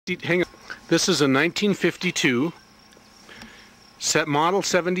Hang on. This is a 1952 Model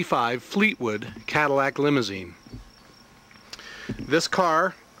 75 Fleetwood Cadillac Limousine. This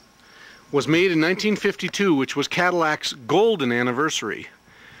car was made in 1952, which was Cadillac's golden anniversary.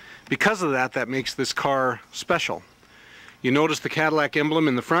 Because of that, that makes this car special. You notice the Cadillac emblem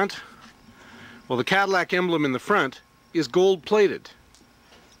in the front? Well, the Cadillac emblem in the front is gold plated.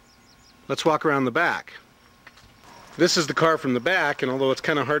 Let's walk around the back. This is the car from the back, and although it's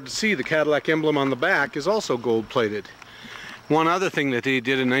kind of hard to see, the Cadillac emblem on the back is also gold plated. One other thing that they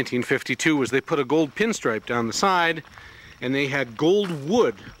did in 1952 was they put a gold pinstripe down the side, and they had gold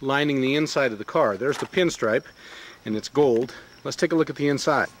wood lining the inside of the car. There's the pinstripe, and it's gold. Let's take a look at the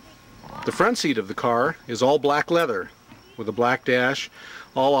inside. The front seat of the car is all black leather with a black dash,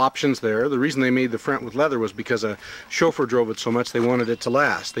 all options there. The reason they made the front with leather was because a chauffeur drove it so much they wanted it to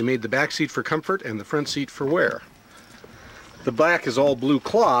last. They made the back seat for comfort and the front seat for wear. The back is all blue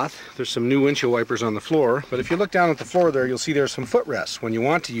cloth. There's some new windshield wipers on the floor, but if you look down at the floor there, you'll see there's some footrests. When you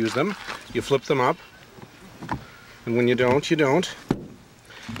want to use them, you flip them up, and when you don't, you don't.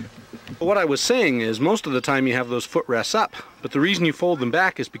 But what I was saying is, most of the time you have those footrests up, but the reason you fold them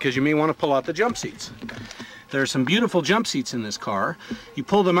back is because you may want to pull out the jump seats. There are some beautiful jump seats in this car. You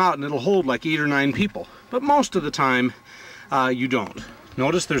pull them out and it'll hold like 8 or 9 people, but most of the time you don't.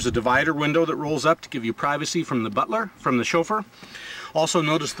 Notice there's a divider window that rolls up to give you privacy from the butler, from the chauffeur. Also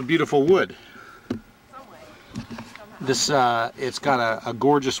notice the beautiful wood. This, it's got a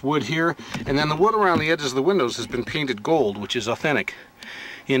gorgeous wood here, and then the wood around the edges of the windows has been painted gold, which is authentic.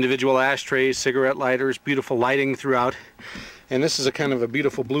 Individual ashtrays, cigarette lighters, beautiful lighting throughout. And this is a kind of a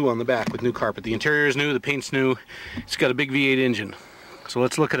beautiful blue on the back with new carpet. The interior is new, the paint's new. It's got a big V8 engine. So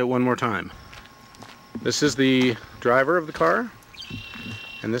let's look at it one more time. This is the driver of the car.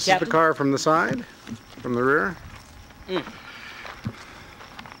 And this is the car from the side, from the rear.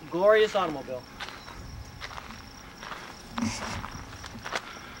 Glorious automobile.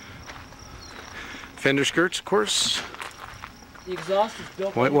 Fender skirts, of course. The exhaust is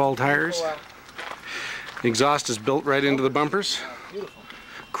built. White wall tires. The exhaust is built right into the bumpers. Beautiful.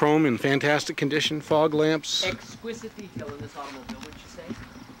 Chrome in fantastic condition. Fog lamps. Exquisite detail in this automobile, wouldn't you say?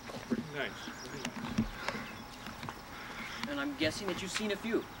 Pretty nice. And I'm guessing that you've seen a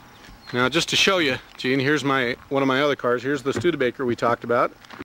few. Now, just to show you, Gene, here's one of my other cars. Here's the Studebaker we talked about.